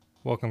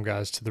Welcome,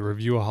 guys, to the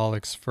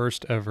Reviewaholics'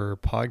 first ever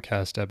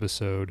podcast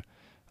episode.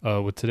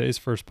 With today's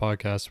first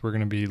podcast, we're going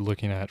to be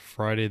looking at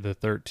Friday the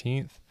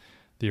 13th,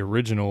 the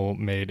original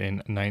made in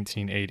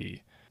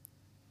 1980.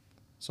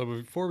 So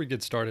before we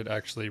get started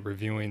actually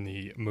reviewing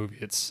the movie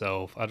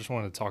itself, I just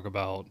want to talk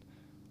about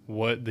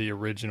what the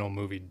original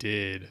movie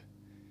did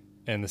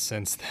in the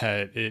sense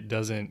that it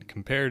doesn't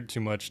compare too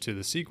much to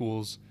the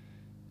sequels,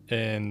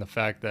 and the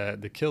fact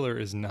that the killer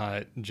is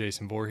not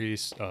Jason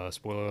Voorhees.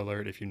 Spoiler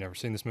alert if you've never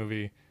seen this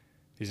movie.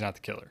 He's not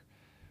the killer,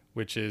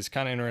 which is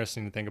kind of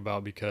interesting to think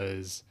about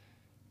because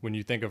when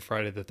you think of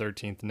Friday the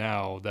 13th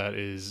now, that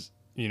is,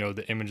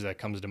 the image that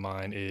comes to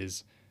mind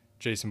is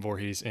Jason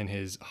Voorhees in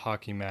his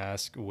hockey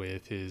mask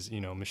with his,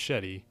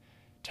 machete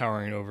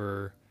towering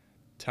over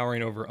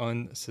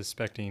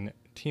unsuspecting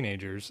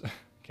teenagers.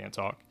 Can't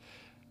talk.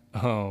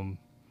 But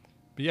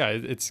yeah,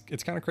 it's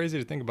kind of crazy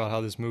to think about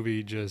how this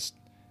movie just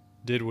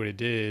did what it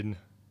did,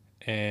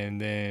 and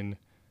then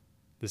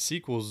the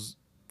sequels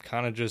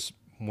kind of just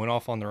went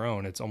off on their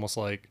own. It's almost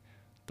like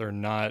they're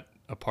not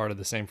a part of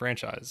the same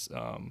franchise.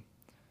 But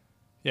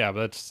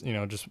that's,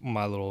 just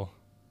my little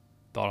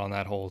thought on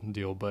that whole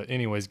deal. But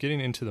anyways, getting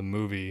into the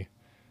movie,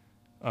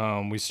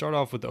 we start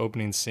off with the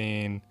opening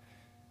scene,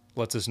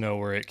 lets us know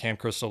we're at Camp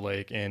Crystal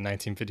Lake in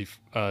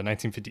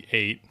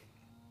 1958.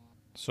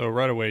 So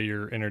right away,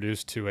 you're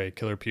introduced to a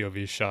killer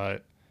POV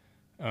shot,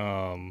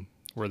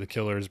 where the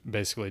killer is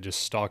basically just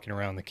stalking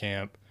around the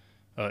camp,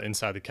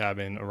 inside the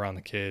cabin around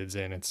the kids.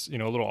 And it's, a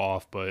little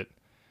off, but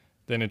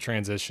then it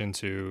transitioned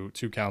to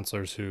two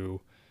counselors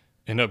who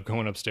end up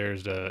going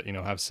upstairs to,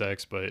 have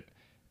sex. But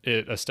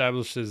it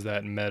establishes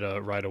that meta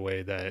right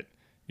away that,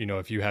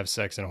 if you have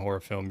sex in a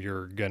horror film,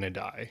 you're gonna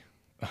die.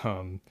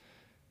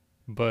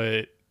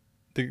 But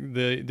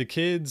the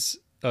kids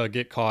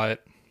get caught,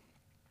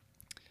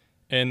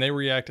 and they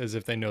react as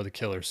if they know the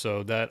killer.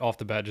 So that off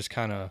the bat just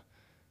kind of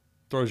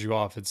throws you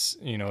off. It's,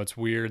 it's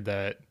weird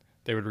that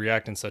they would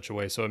react in such a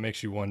way. So it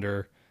makes you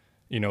wonder,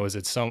 is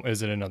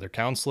it another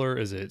counselor?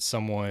 Is it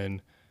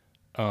someone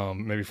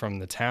maybe from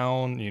the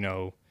town?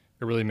 It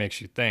really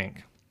makes you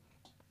think.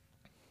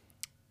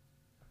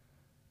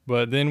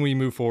 But then we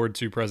move forward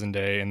to present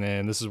day, and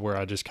then this is where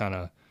I just kind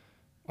of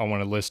I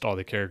want to list all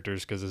the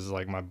characters because this is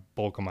like my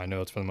bulk of my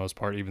notes for the most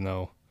part, even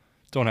though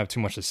I don't have too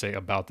much to say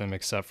about them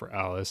except for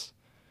Alice.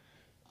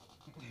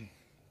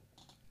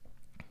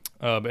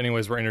 But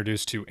anyways, we're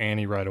introduced to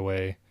Annie right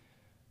away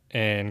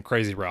and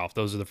Crazy Ralph.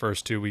 Those are the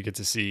first two we get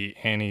to see.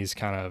 Annie's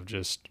kind of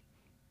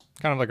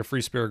like a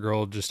free spirit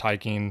girl, just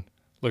hiking,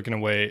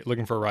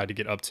 looking for a ride to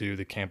get up to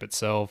the camp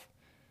itself.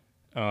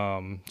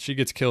 She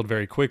gets killed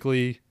very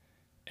quickly,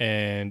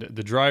 and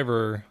the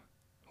driver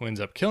who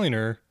ends up killing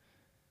her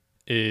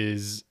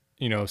is,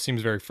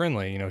 seems very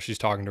friendly. She's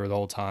talking to her the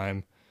whole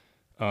time,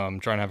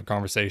 trying to have a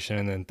conversation,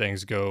 and then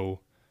things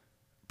go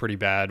pretty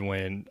bad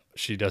when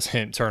she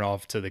doesn't turn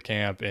off to the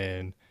camp,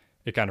 and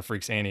it kind of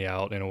freaks Annie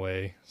out in a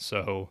way.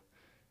 So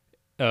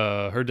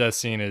her death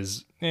scene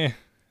is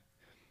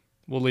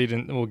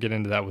we'll get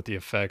into that with the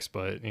effects,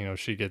 but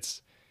she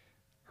gets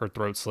her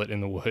throat slit in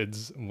the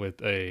woods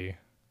with a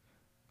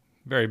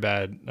very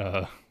bad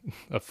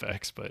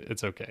effects, but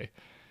it's okay.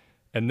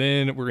 And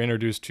then we're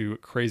introduced to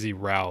Crazy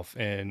Ralph,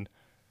 and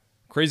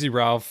Crazy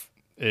Ralph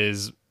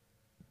is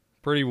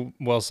pretty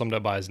well summed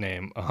up by his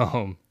name.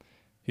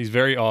 He's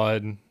very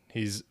odd.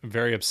 He's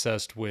very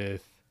obsessed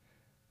with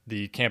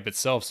the camp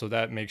itself, so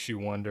that makes you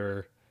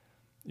wonder,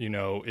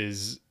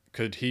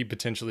 could he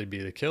potentially be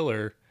the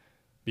killer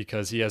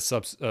because he has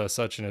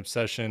such an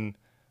obsession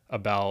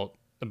about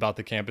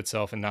the camp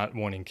itself and not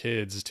wanting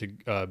kids to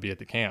be at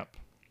the camp.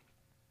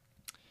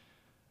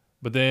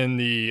 But then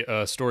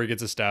the story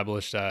gets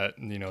established that,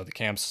 the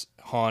camp's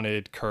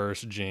haunted,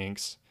 cursed,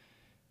 jinx,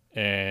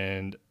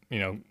 and,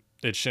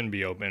 it shouldn't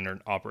be open or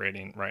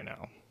operating right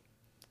now.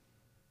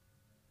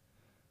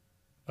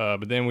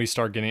 But then we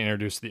start getting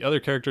introduced to the other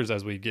characters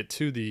as we get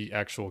to the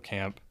actual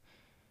camp.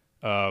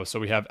 So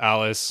we have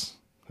Alice,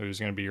 who's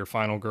going to be your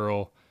final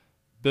girl,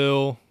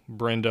 Bill,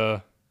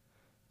 Brenda,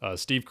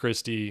 Steve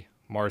Christie,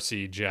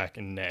 Marcy, Jack,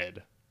 and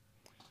Ned.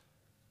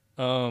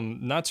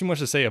 Not too much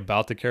to say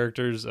about the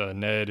characters.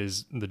 Ned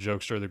is the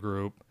jokester of the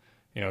group,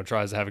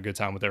 tries to have a good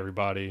time with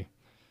everybody.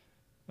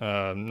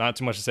 Not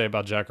too much to say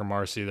about Jack or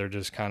Marcy. They're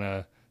just kind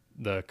of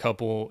the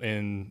couple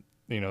in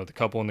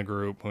the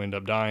group who end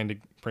up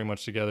dying pretty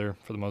much together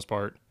for the most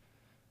part.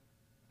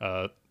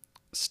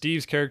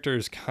 Steve's character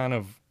is kind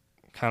of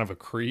a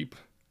creep.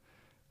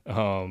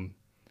 Don't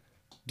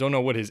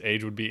know what his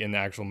age would be in the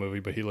actual movie,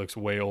 but he looks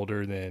way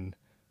older than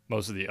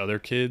most of the other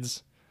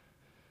kids.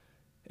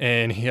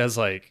 And he has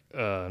I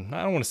don't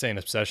want to say an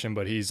obsession,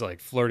 but he's like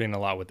flirting a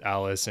lot with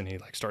Alice, and he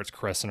like starts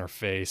caressing her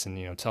face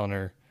and, telling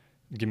her,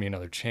 give me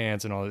another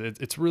chance and all.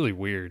 It's really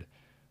weird.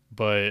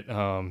 But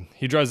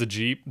he drives a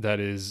Jeep that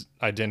is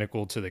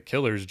identical to the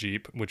killer's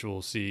Jeep, which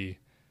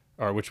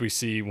we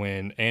see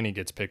when Annie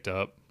gets picked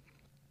up.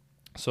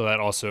 So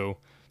that also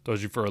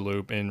throws you for a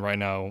loop. And right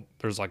now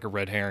there's like a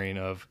red herring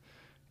of,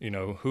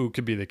 who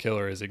could be the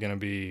killer? Is it going to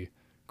be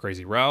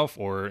Crazy Ralph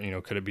or,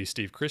 could it be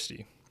Steve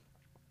Christie?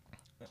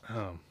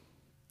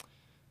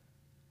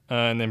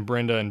 And then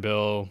Brenda and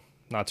Bill,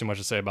 not too much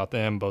to say about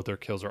them. Both their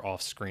kills are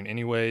off screen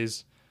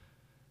anyways.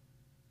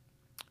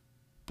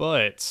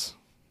 But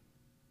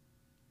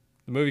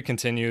the movie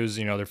continues.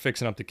 They're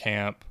fixing up the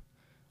camp,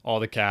 all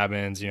the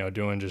cabins,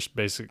 doing just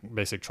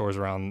basic chores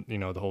around,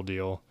 the whole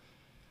deal.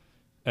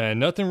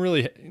 And nothing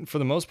really, for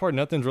the most part,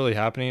 nothing's really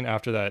happening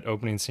after that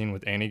opening scene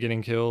with Annie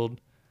getting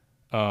killed.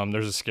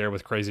 There's a scare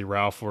with Crazy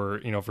Ralph where,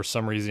 for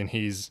some reason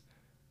he's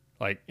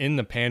like in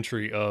the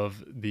pantry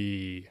of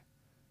the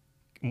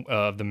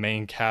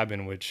main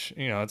cabin, which,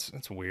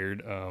 it's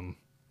weird.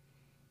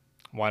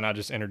 Why not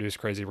just introduce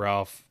Crazy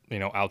Ralph,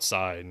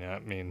 outside? I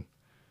mean,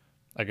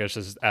 I guess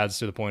this adds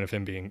to the point of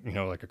him being,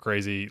 like a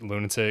crazy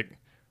lunatic,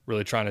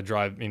 really trying to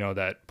drive,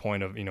 that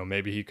point of,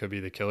 maybe he could be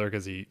the killer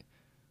because he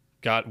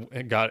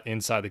got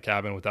inside the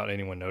cabin without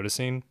anyone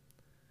noticing.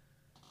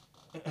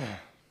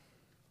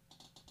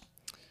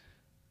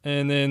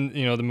 And then,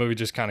 the movie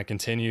just kind of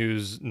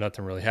continues,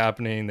 nothing really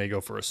happening. They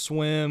go for a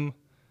swim.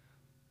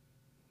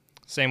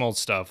 Same old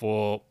stuff.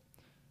 Well,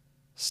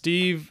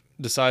 Steve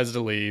decides to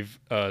leave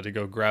to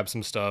go grab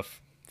some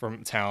stuff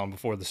from town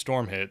before the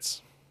storm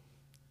hits.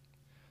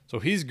 So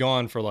he's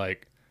gone for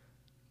like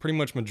pretty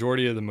much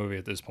majority of the movie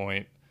at this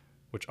point,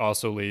 which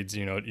also leads,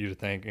 you to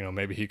think,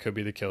 maybe he could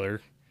be the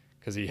killer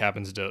because he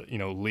happens to,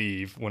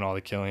 leave when all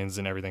the killings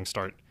and everything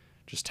start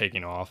just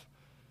taking off.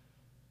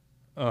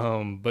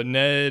 But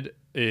Ned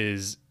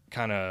is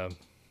kind of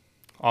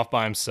off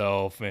by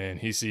himself, and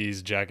he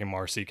sees Jack and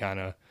Marcy kind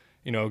of,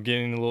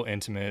 getting a little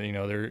intimate.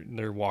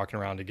 They're walking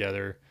around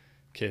together,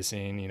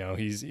 kissing.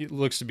 He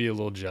looks to be a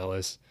little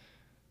jealous.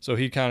 So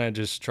he kind of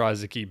just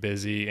tries to keep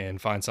busy and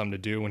find something to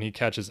do when he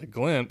catches a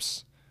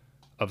glimpse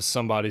of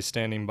somebody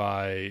standing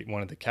by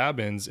one of the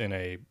cabins in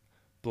a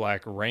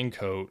black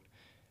raincoat.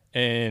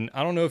 And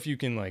I don't know if you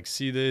can like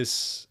see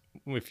this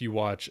if you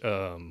watch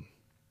the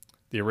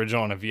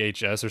original on a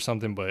VHS or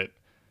something, but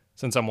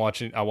since I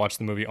watched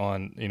the movie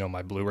on,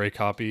 my Blu-ray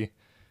copy,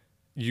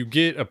 you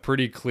get a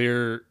pretty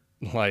clear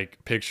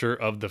like picture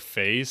of the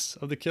face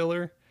of the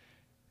killer.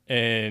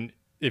 And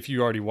if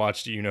you already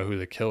watched it, you know who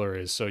the killer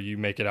is, so you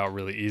make it out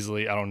really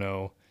easily. I don't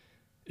know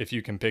if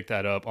you can pick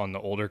that up on the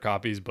older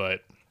copies,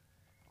 but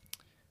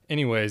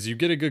anyways, you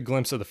get a good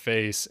glimpse of the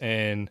face,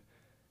 and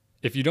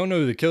if you don't know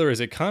who the killer is,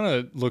 it kind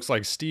of looks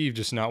like Steve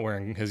just not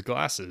wearing his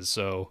glasses.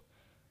 So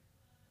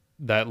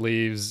that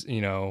leaves,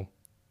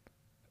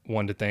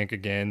 one to think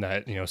again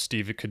that,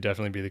 Steve could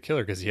definitely be the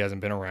killer because he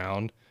hasn't been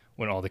around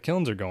when all the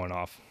killings are going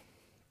off.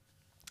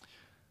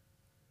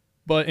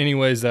 But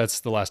anyways, that's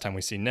the last time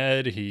we see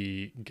Ned.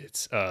 He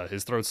gets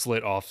his throat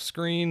slit off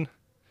screen,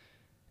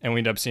 and we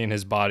end up seeing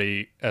his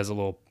body as a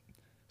little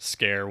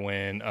scare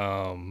when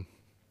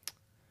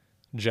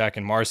Jack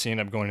and Marcy end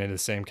up going into the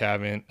same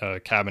cabin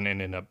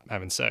and end up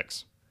having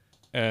sex.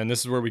 And this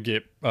is where we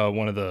get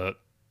one of the,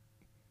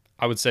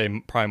 I would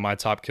say probably my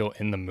top kill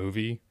in the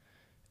movie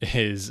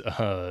is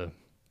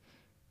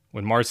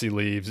when Marcy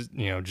leaves.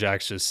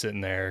 Jack's just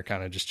sitting there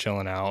kind of just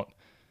chilling out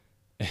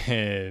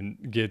and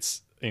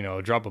gets,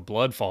 a drop of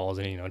blood falls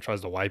and he,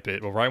 tries to wipe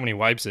it. Well, right when he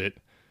wipes it,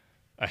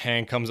 a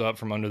hand comes up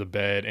from under the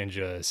bed and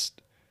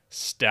just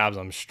stabs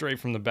him straight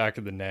from the back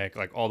of the neck,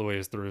 like all the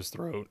way through his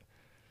throat.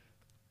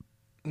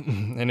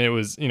 And it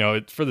was,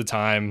 for the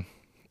time,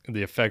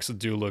 the effects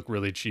do look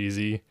really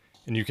cheesy,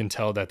 and you can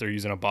tell that they're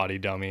using a body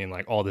dummy and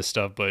like all this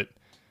stuff. But,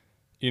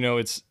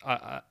 it's,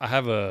 I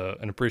have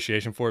an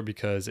appreciation for it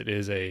because it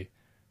is a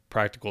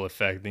practical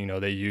effect.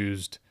 They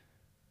used,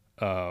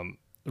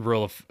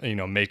 real,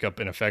 makeup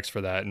and effects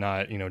for that,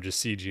 not,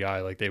 just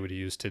CGI like they would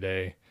use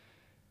today.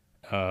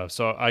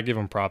 So I give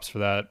them props for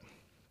that.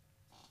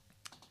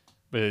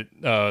 But,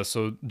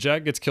 so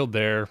Jack gets killed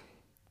there.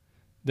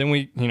 Then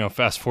we,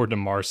 fast forward to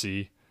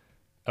Marcy,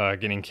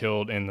 getting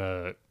killed in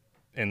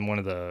one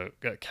of the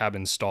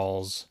cabin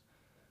stalls.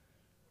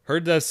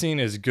 Heard that scene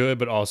is good,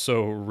 but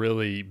also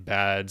really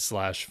bad /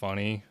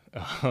 funny.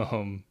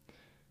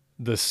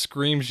 The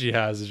scream she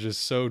has is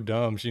just so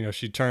dumb.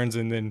 She turns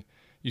and then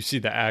you see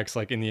the axe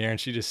like in the air, and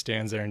she just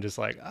stands there and just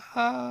like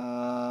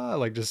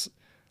like just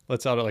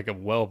lets out like a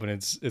whelp, and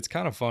it's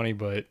kind of funny,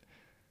 but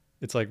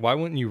it's like, why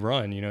wouldn't you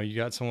run? You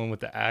got someone with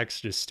the axe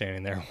just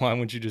standing there. Why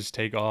wouldn't you just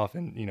take off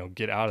and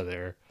get out of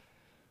there?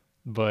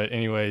 But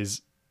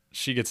anyways,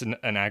 she gets an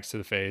axe to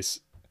the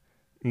face.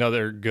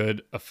 Another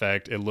good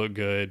effect. It looked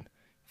good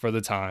for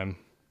the time.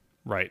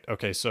 Right.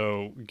 Okay.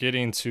 So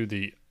getting to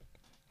the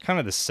kind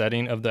of the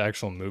setting of the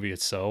actual movie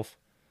itself,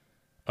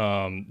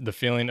 the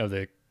feeling of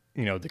the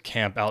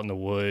camp out in the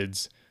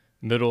woods,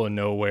 middle of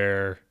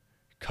nowhere,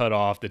 cut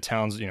off. The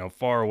town's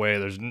far away.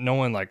 There's no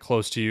one like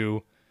close to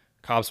you.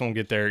 Cops won't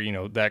get there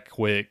that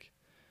quick.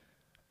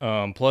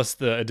 Plus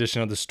the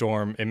addition of the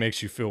storm, it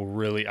makes you feel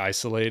really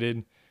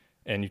isolated,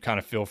 and you kind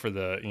of feel for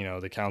the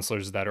the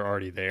counselors that are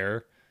already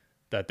there,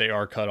 that they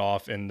are cut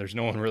off and there's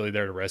no one really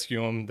there to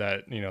rescue them,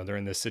 that they're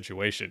in this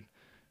situation.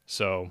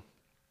 So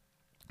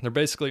they're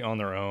basically on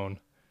their own,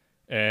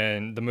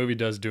 and the movie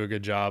does do a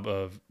good job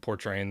of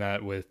portraying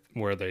that with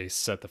where they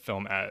set the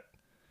film at.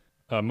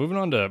 Moving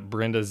on to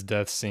Brenda's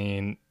death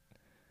scene,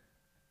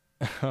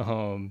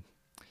 um,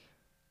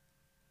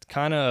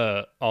 kind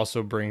of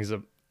also brings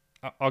up.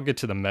 I'll get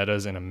to the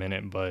metas in a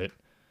minute, but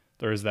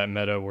there's that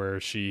meta where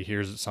she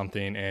hears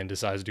something and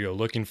decides to go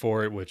looking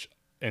for it, which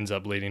ends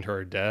up leading to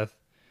her death.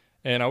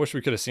 And I wish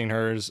we could have seen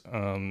hers.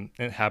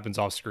 It happens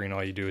off screen.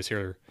 All you do is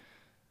hear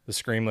the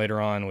scream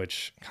later on,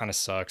 which kind of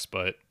sucks,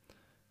 but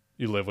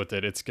you live with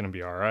it. It's going to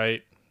be all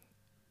right.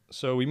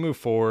 So we move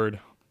forward.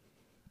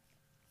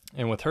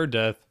 And with her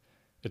death,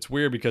 it's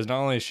weird because not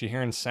only is she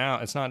hearing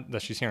sound, it's not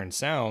that she's hearing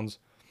sounds,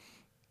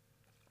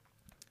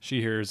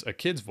 she hears a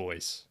kid's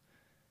voice.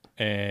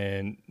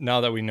 And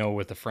now that we know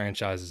what the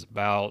franchise is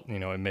about,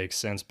 it makes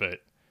sense. But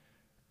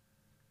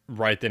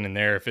right then and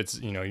there, if it's,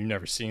 you've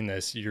never seen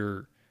this,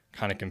 you're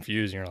kind of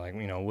confused. And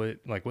you're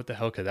like, what the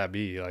hell could that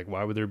be? Like,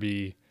 why would there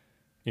be,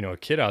 a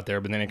kid out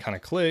there? But then it kind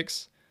of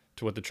clicks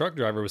to what the truck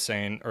driver was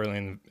saying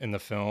early in the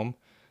film,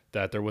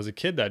 that there was a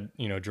kid that,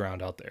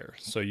 drowned out there.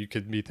 So you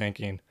could be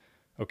thinking,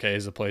 okay,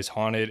 is the place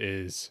haunted?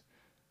 Is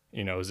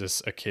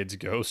this a kid's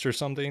ghost or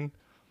something?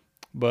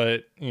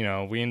 But,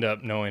 we end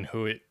up knowing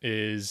who it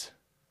is.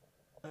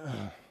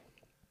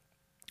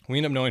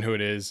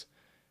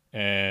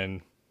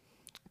 And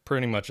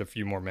pretty much a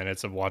few more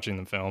minutes of watching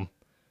the film.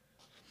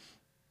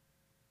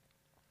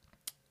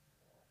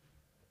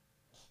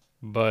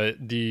 But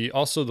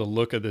also the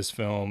look of this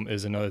film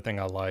is another thing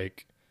I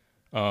like.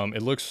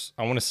 It looks,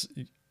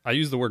 I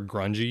use the word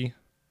grungy.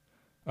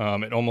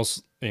 It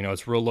almost,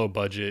 it's real low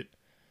budget.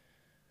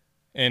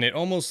 And it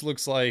almost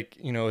looks like,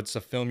 it's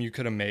a film you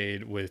could have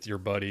made with your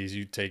buddies.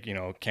 You take, a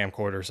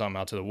camcorder or something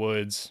out to the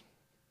woods,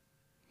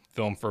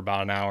 film for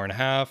about an hour and a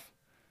half,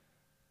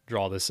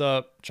 draw this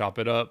up, chop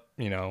it up,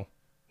 now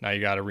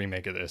you got a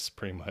remake of this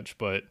pretty much.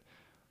 But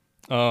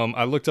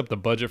I looked up the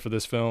budget for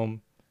this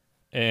film,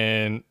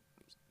 and,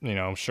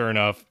 sure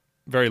enough,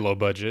 very low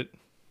budget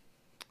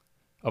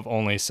of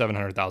only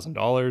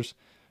 $700,000,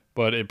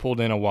 but it pulled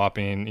in a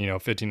whopping,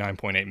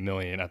 $59.8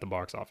 million at the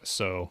box office.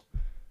 So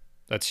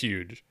that's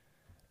huge.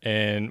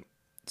 And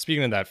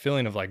speaking of that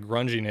feeling of like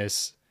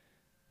grunginess,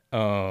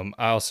 I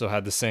also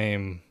had the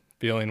same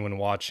feeling when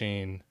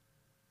watching,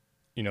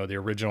 the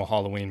original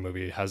Halloween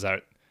movie. It has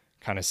that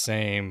kind of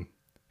same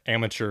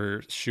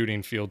amateur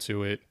shooting feel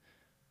to it,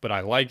 but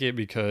I like it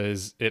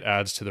because it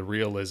adds to the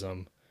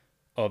realism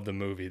of the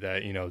movie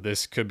that,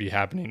 this could be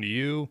happening to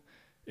you.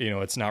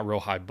 It's not real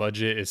high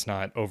budget. It's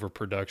not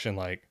overproduction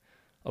like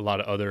a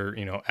lot of other,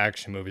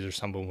 action movies or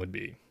something would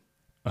be.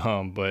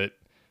 But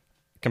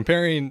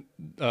comparing,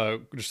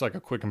 just like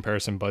a quick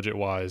comparison budget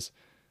wise,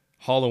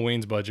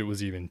 Halloween's budget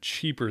was even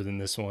cheaper than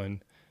this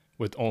one,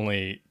 with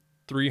only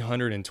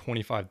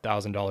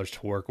 $325,000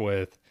 to work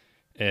with.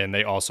 And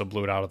they also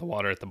blew it out of the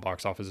water at the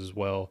box office as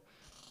well.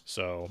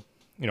 So,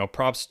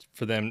 props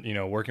for them,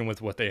 working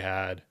with what they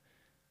had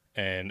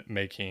and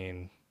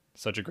making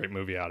such a great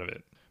movie out of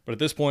it. But at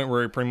this point,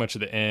 we're pretty much at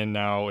the end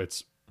now.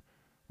 It's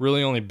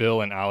really only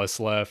Bill and Alice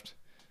left,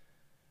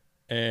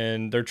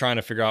 and they're trying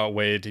to figure out a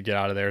way to get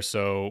out of there.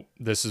 So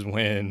this is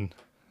when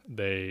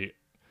they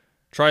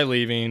try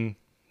leaving.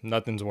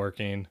 Nothing's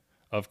working.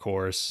 Of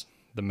course,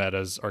 the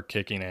metas are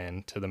kicking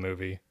in to the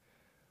movie.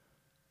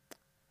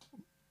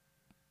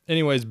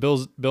 Anyways,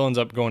 Bill ends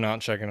up going out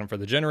and checking him for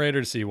the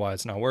generator to see why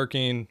it's not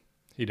working.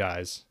 He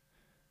dies.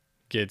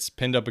 Gets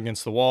pinned up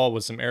against the wall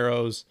with some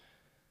arrows.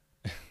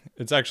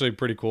 It's actually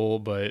pretty cool,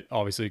 but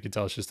obviously you could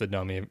tell it's just a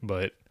dummy.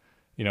 But,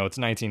 it's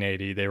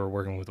 1980. They were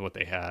working with what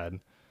they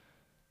had.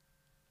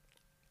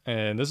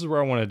 And this is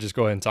where I want to just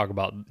go ahead and talk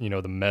about,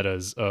 the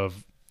metas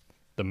of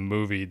the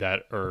movie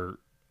that are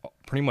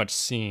pretty much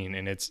seen.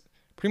 And it's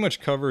pretty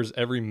much covers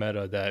every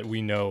meta that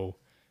we know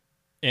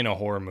in a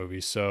horror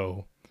movie.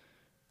 So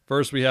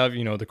first we have,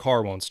 the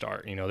car won't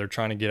start. They're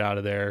trying to get out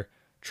of there.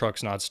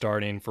 Truck's not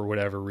starting for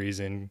whatever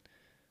reason.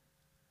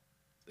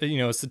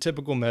 It's the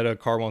typical meta,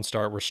 car won't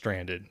start, we're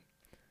stranded.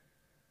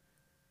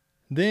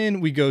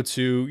 Then we go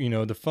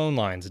to, the phone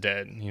line's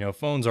dead.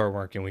 Phones aren't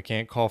working. We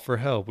can't call for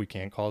help. We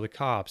can't call the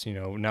cops.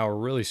 Now we're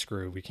really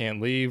screwed. We can't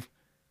leave.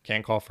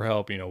 Can't call for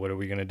help. What are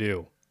we going to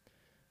do?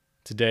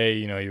 Today,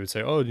 you would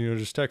say, oh,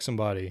 just text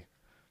somebody.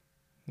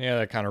 Yeah,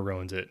 that kind of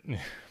ruins it.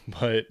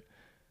 But,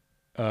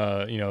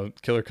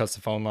 killer cuts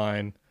the phone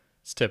line.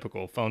 It's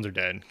typical. Phones are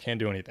dead. Can't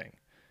do anything.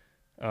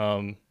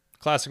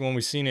 Classic one.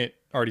 We've seen it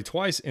already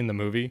twice in the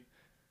movie.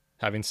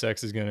 Having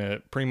sex is going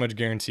to pretty much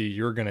guarantee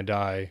you're going to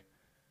die.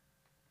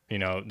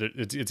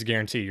 It's a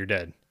guarantee you're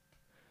dead.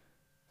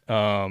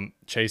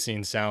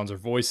 Chasing sounds or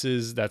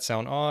voices that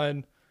sound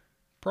odd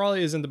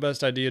probably isn't the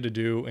best idea to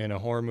do in a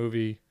horror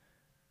movie.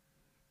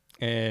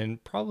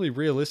 And probably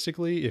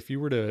realistically, if you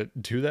were to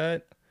do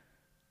that,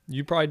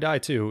 you'd probably die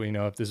too,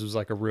 if this was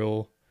like a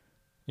real,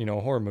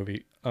 horror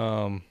movie.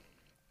 And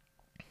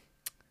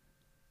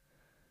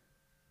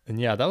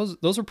yeah,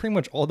 those are pretty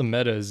much all the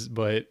metas,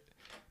 but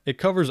it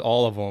covers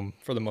all of them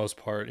for the most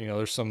part.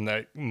 There's some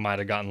that might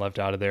have gotten left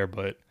out of there,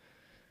 but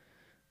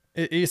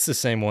it's the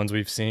same ones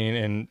we've seen.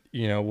 And,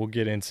 we'll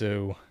get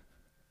into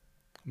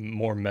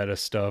more meta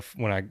stuff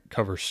when I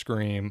cover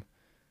Scream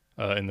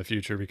in the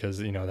future, because,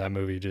 that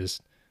movie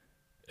just,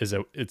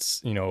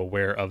 it's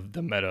aware of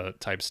the meta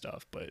type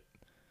stuff. But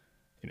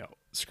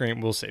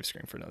Scream, we'll save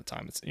Scream for another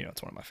time. It's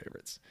it's one of my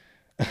favorites.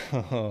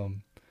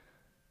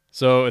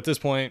 So at this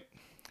point,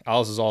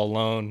 Alice is all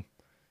alone.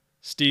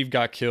 Steve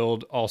got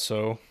killed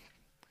also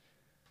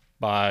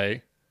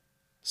by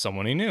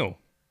someone he knew.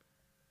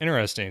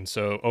 Interesting.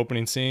 So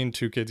opening scene,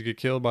 2 kids get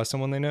killed by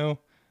someone they know.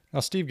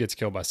 Now Steve gets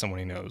killed by someone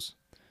he knows.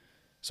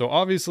 So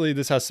obviously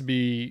this has to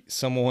be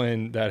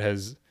someone that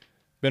has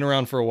been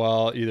around for a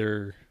while,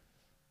 either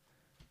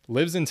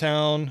lives in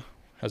town,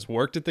 has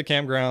worked at the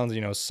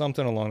campgrounds,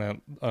 something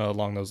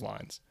along those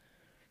lines.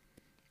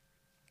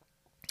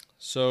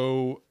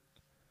 So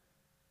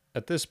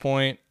at this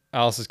point,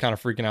 Alice is kind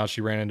of freaking out.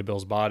 She ran into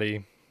Bill's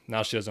body.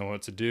 Now she doesn't know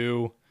what to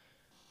do.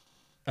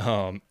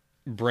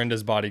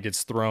 Brenda's body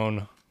gets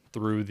thrown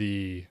through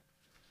the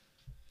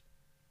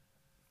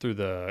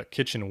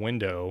kitchen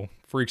window,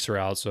 freaks her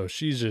out. So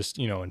she's just,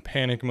 in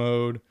panic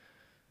mode.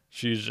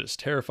 She's just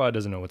terrified,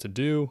 doesn't know what to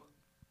do.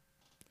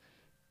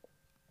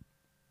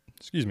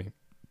 Excuse me.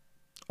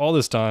 All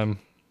this time,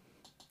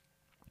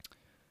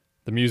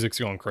 the music's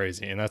going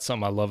crazy, and that's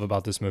something I love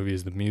about this movie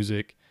is the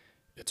music.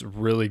 It's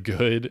really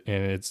good,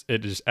 and it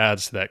just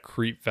adds to that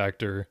creep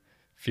factor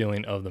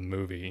feeling of the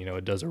movie.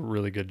 It does a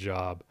really good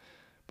job.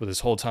 But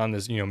this whole time,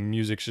 this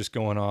music's just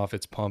going off,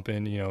 it's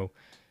pumping.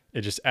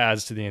 It just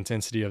adds to the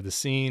intensity of the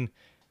scene.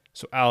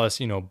 So Alice,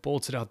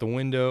 bolts it out the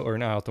window, or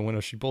not out the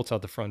window. She bolts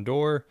out the front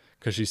door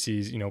because she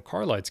sees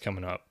car lights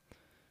coming up.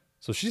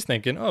 So she's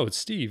thinking, oh, it's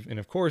Steve, and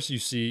of course you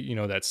see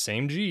that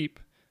same Jeep.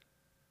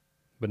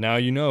 But now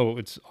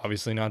it's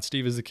obviously not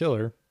Steve as the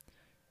killer.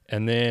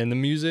 And then the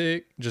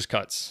music just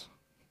cuts.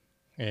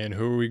 And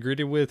who are we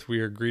greeted with? We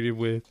are greeted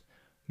with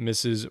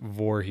Mrs.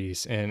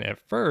 Voorhees. And at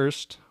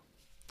first,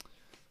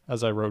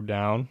 as I wrote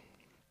down,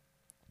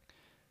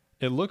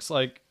 it looks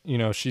like,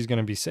 she's going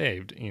to be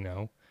saved.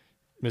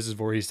 Mrs.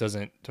 Voorhees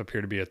doesn't appear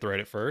to be a threat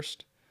at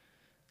first.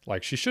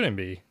 Like she shouldn't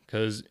be.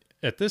 Because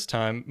at this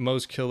time,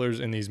 most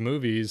killers in these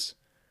movies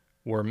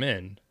were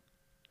men.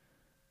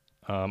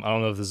 I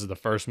don't know if this is the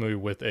first movie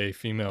with a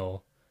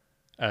female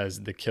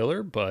as the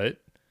killer, but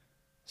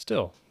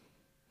still,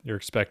 you're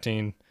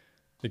expecting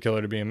the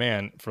killer to be a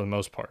man for the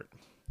most part.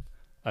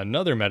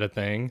 Another meta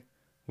thing,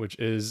 which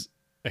is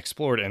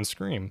explored in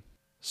Scream.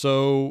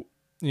 So,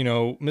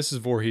 Mrs.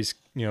 Voorhees,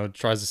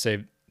 tries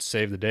to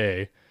save the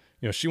day.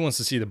 She wants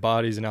to see the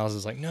bodies, and Alice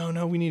is like,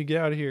 no, we need to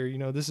get out of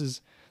here. This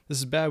is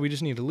bad. We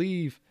just need to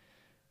leave.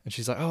 And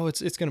she's like, oh,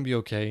 it's going to be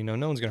okay. No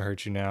one's going to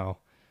hurt you now.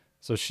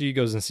 So she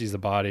goes and sees the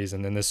bodies,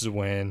 and then this is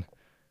when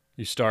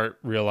you start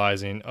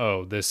realizing,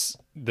 oh, this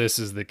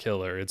is the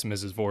killer. It's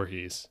Mrs.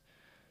 Voorhees.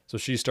 So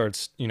she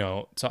starts,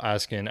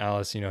 asking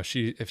Alice,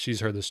 if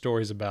she's heard the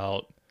stories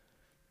about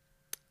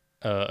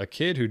a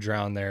kid who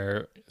drowned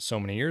there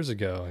so many years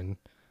ago, and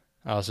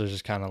Alice is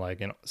just kind of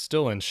like,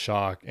 still in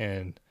shock.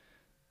 And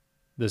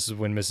this is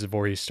when Mrs.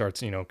 Voorhees starts,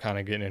 kind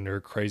of getting into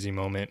her crazy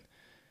moment,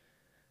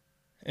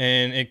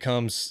 and it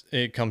comes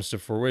to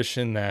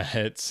fruition that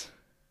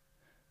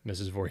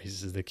Mrs.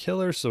 Voorhees is the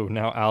killer. So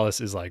now Alice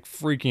is like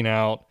freaking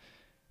out.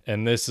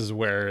 And this is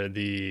where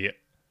I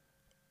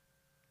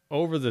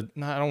don't want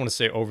to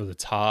say over the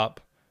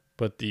top,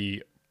 but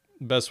the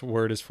best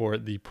word is for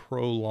it, the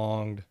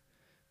prolonged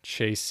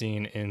chase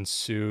scene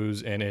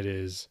ensues, and it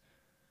is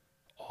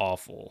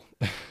awful.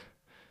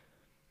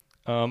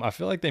 I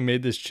feel like they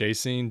made this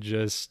chase scene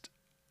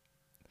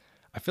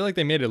I feel like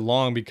they made it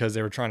long because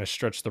they were trying to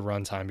stretch the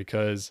runtime,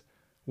 because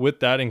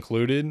with that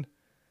included,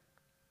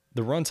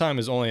 the runtime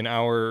is only an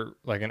hour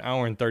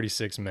and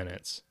 36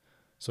 minutes.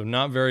 So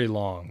not very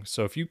long.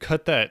 So if you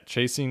cut that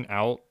chasing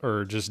out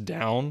or just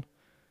down,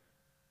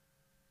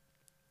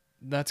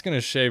 that's going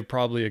to shave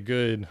probably a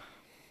good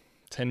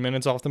 10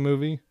 minutes off the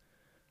movie.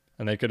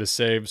 And they could have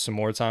saved some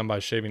more time by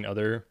shaving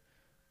other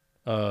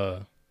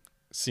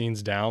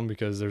scenes down,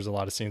 because there's a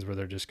lot of scenes where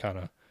they're just kind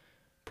of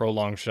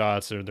prolonged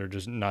shots, or they're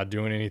just not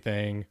doing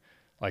anything,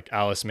 like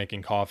Alice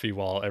making coffee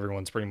while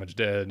everyone's pretty much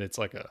dead. It's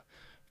like a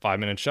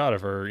 5-minute shot of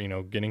her,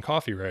 getting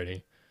coffee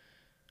ready.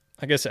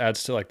 I guess it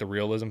adds to like the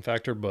realism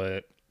factor,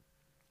 but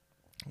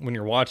when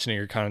you're watching it,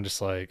 you're kind of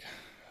just like,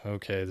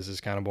 okay, this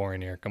is kind of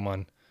boring here. Come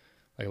on,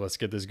 like let's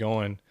get this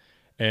going.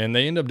 And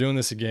they end up doing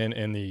this again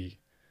in the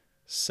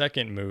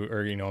second movie,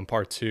 or in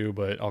part 2,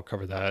 but I'll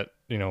cover that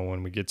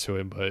when we get to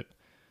it. But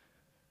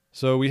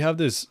so we have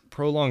this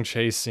prolonged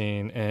chase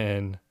scene,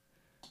 and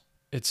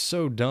it's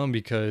so dumb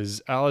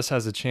because Alice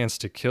has a chance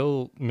to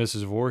kill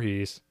Mrs.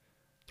 Voorhees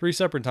 3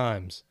 separate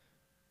times.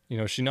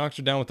 She knocks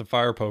her down with the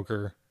fire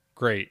poker.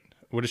 Great.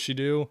 What does she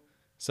do?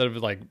 Instead of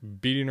like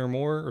beating her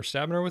more or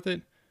stabbing her with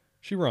it,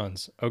 she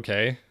runs.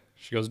 Okay.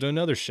 She goes to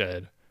another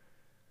shed.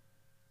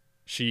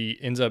 She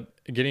ends up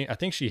I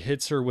think she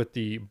hits her with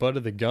the butt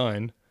of the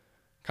gun,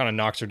 kind of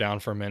knocks her down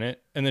for a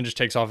minute, and then just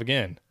takes off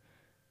again.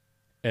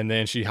 And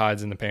then she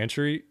hides in the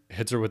pantry,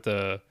 hits her with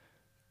the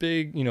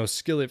big,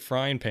 skillet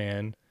frying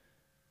pan.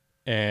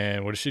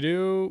 And what does she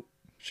do?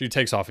 She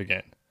takes off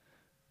again.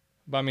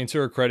 But to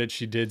her credit,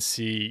 she did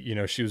see,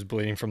 she was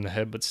bleeding from the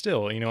head, but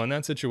still, in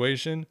that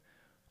situation,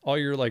 all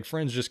your like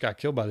friends just got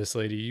killed by this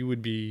lady, you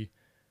would be,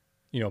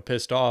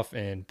 pissed off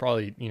and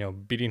probably,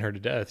 beating her to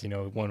death,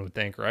 one would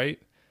think,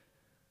 right?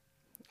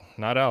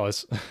 Not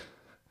Alice.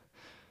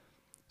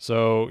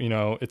 So,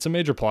 it's a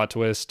major plot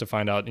twist to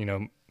find out,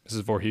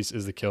 Mrs. Voorhees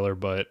is the killer,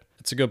 but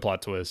it's a good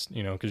plot twist,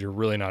 because you're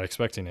really not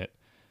expecting it.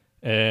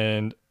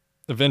 And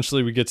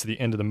eventually we get to the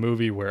end of the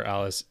movie where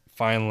Alice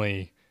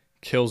finally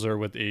kills her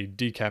with a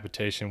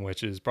decapitation,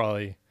 which is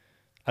probably,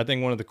 I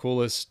think, one of the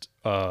coolest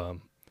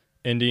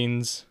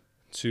endings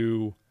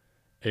to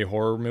a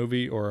horror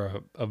movie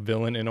or a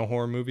villain in a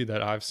horror movie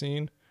that I've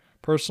seen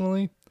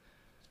personally.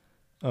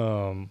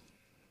 Yeah,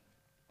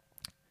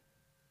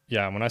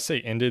 when I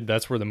say ended,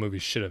 that's where the movie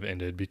should have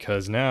ended,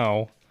 because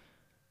now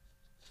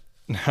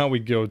we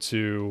go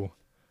to,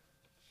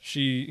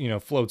 she,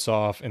 floats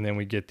off, and then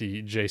we get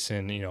the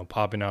Jason,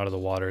 popping out of the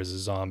water as a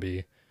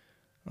zombie.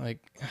 Like,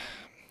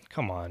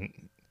 come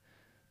on.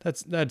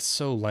 That's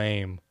so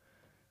lame.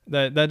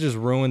 That just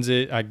ruins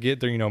it. I get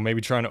they're,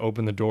 maybe trying to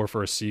open the door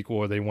for a sequel,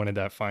 or they wanted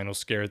that final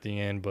scare at the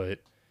end, but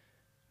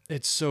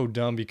it's so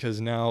dumb because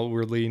now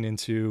we're leading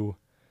into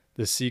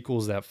the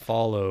sequels that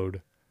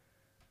followed,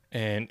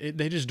 and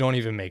they just don't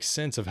even make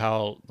sense of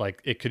how, like,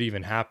 it could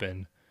even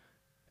happen.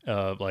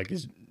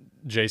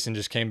 Jason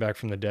just came back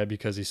from the dead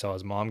because he saw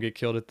his mom get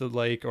killed at the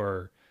lake,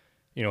 or,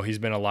 he's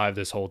been alive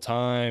this whole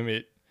time.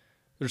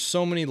 There's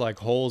so many like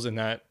holes in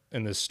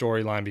this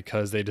storyline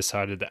because they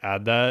decided to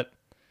add that,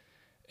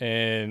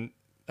 and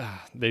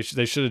they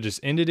should have just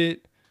ended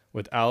it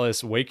with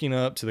Alice waking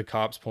up to the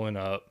cops pulling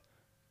up.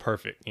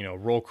 Perfect,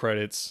 roll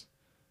credits.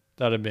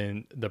 That'd have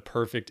been the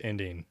perfect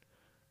ending.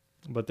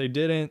 But they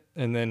didn't,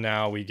 and then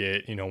now we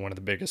get, one of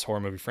the biggest horror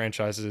movie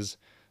franchises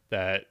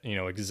that,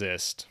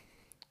 exist,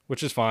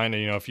 which is fine.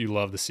 And, if you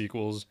love the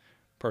sequels,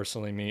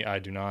 personally, me, I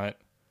do not.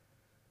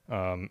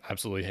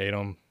 Absolutely hate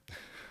them.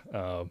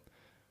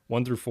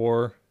 1 through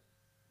 4,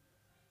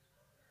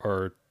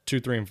 or 2,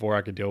 3, and 4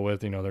 I could deal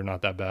with. They're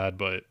not that bad,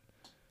 but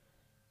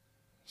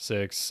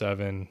 6,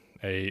 7,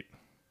 8,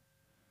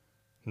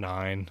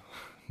 9.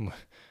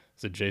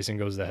 So Jason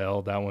Goes to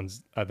Hell. That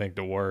one's, I think,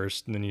 the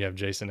worst. And then you have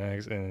Jason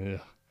X,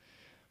 and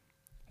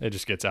it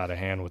just gets out of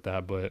hand with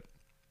that. But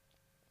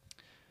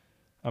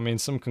I mean,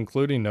 some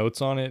concluding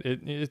notes on it.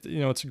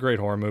 It's a great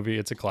horror movie.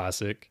 It's a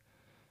classic.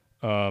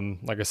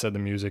 Like I said, the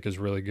music is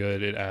really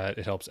good.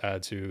 It helps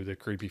add to the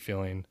creepy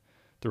feeling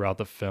throughout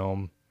the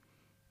film.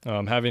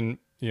 Having,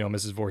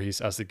 Mrs.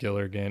 Voorhees as the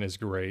killer again is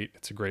great.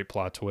 It's a great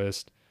plot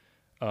twist.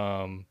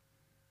 And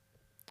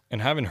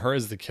having her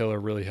as the killer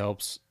really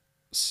helps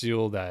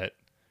seal that,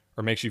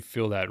 or makes you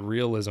feel that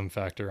realism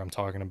factor I'm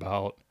talking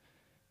about,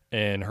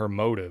 and her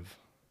motive.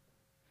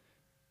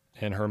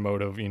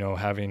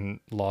 Having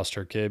lost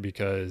her kid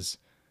because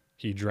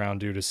he drowned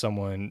due to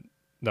someone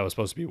that was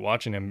supposed to be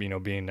watching him,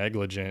 being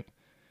negligent,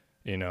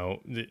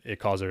 it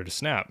caused her to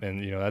snap.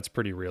 And, that's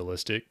pretty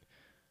realistic.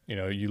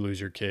 You lose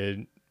your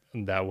kid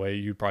that way,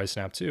 you'd probably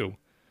snap too.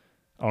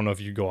 I don't know if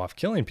you go off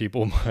killing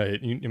people, but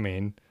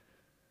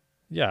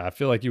yeah, I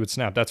feel like you would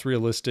snap. That's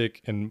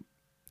realistic and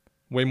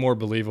way more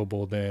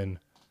believable than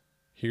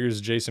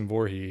here's Jason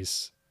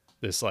Voorhees,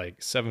 this like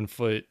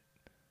 7-foot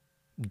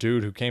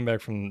dude who came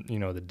back from,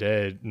 the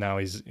dead. Now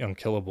he's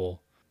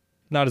unkillable.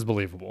 Not as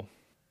believable.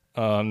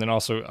 Then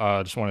also,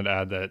 just wanted to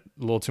add that a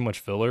little too much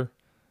filler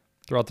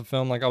throughout the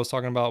film, like I was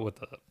talking about with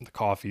the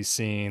coffee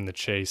scene, the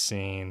chase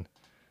scene.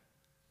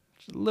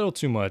 Just a little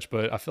too much,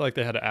 but I feel like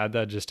they had to add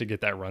that just to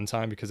get that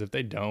runtime, because if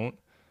they don't,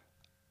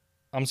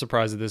 I'm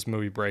surprised that this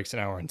movie breaks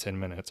 1 hour and 10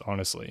 minutes,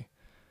 honestly.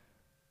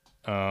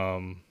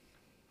 But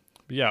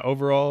yeah,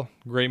 overall,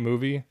 great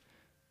movie.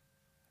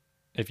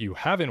 If you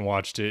haven't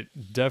watched it,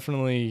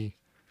 definitely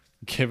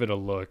give it a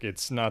look.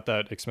 It's not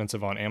that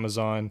expensive on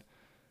Amazon.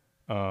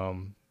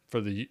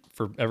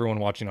 For everyone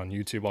watching on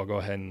YouTube, I'll go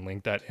ahead and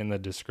link that in the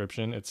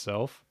description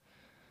itself.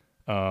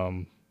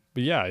 But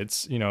yeah,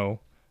 it's,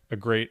 a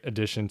great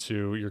addition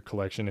to your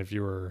collection if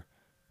you're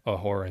a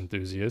horror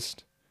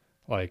enthusiast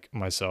like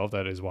myself.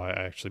 That is why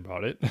I actually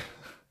bought it. But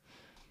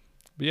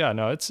yeah,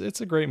 no, it's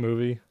a great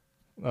movie.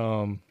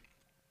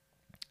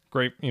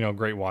 Great,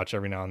 great watch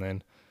every now and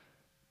then.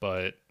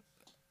 But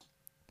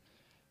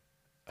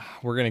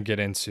we're going to get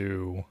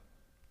into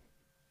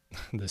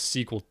the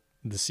sequels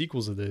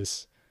of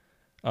this.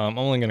 I'm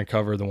only going to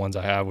cover the ones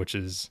I have, which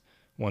is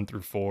 1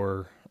 through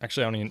 4.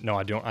 Actually,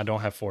 I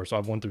don't have 4, so I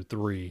have 1 through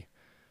 3.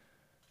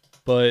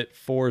 But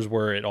 4 is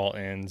where it all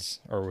ends,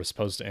 or was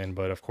supposed to end.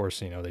 But of course,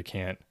 they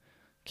can't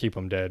keep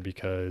them dead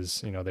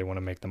because, they want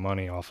to make the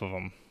money off of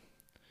them.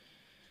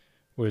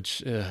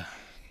 Which,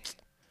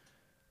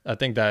 I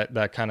think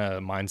that kind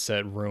of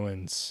mindset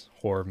ruins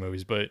horror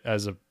movies. But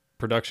as a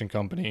production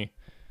company,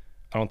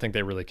 I don't think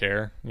they really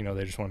care. They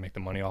just want to make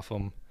the money off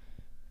them.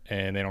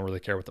 And they don't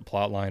really care what the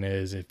plot line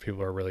is, if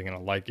people are really going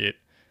to like it,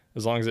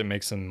 as long as it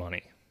makes them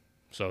money.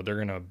 So they're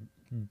going to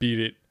beat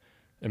it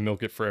and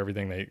milk it for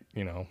everything they,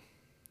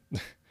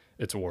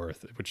 it's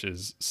worth, which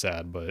is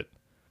sad. But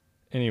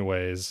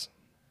anyways,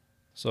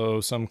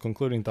 so some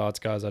concluding thoughts,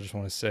 guys. I just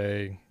want to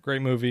say,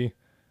 great movie.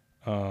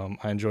 I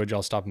enjoyed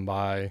y'all stopping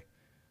by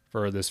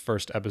for this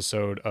first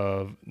episode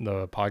of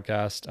the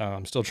podcast.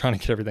 I'm still trying to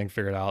get everything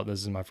figured out.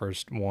 This is my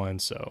first one,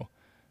 so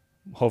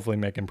hopefully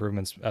make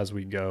improvements as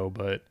we go.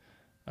 But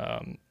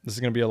this is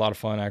going to be a lot of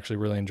fun. I actually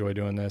really enjoy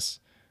doing this,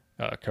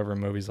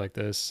 covering movies like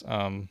this.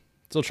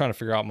 Still trying to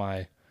figure out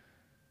my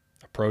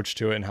approach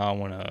to it and how I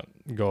want to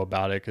go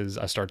about it, because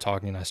I start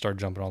talking and I start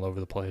jumping all over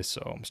the place.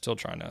 So I'm still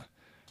trying to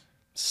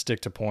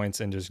stick to points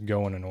and just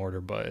go in an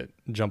order, but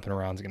jumping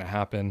around is going to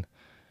happen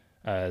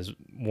as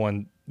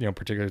one,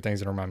 particular things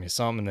that remind me of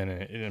something, and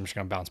then I'm just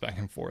going to bounce back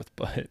and forth.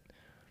 But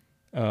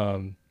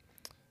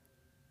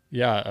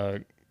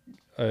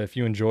if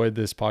you enjoyed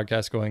this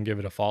podcast, go ahead and give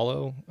it a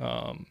follow.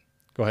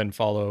 Go ahead and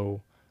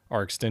follow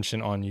our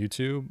extension on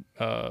YouTube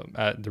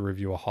at the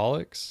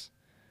Reviewaholics.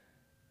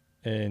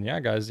 And yeah,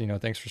 guys,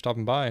 thanks for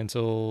stopping by.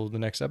 Until the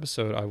next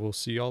episode, I will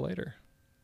see y'all later.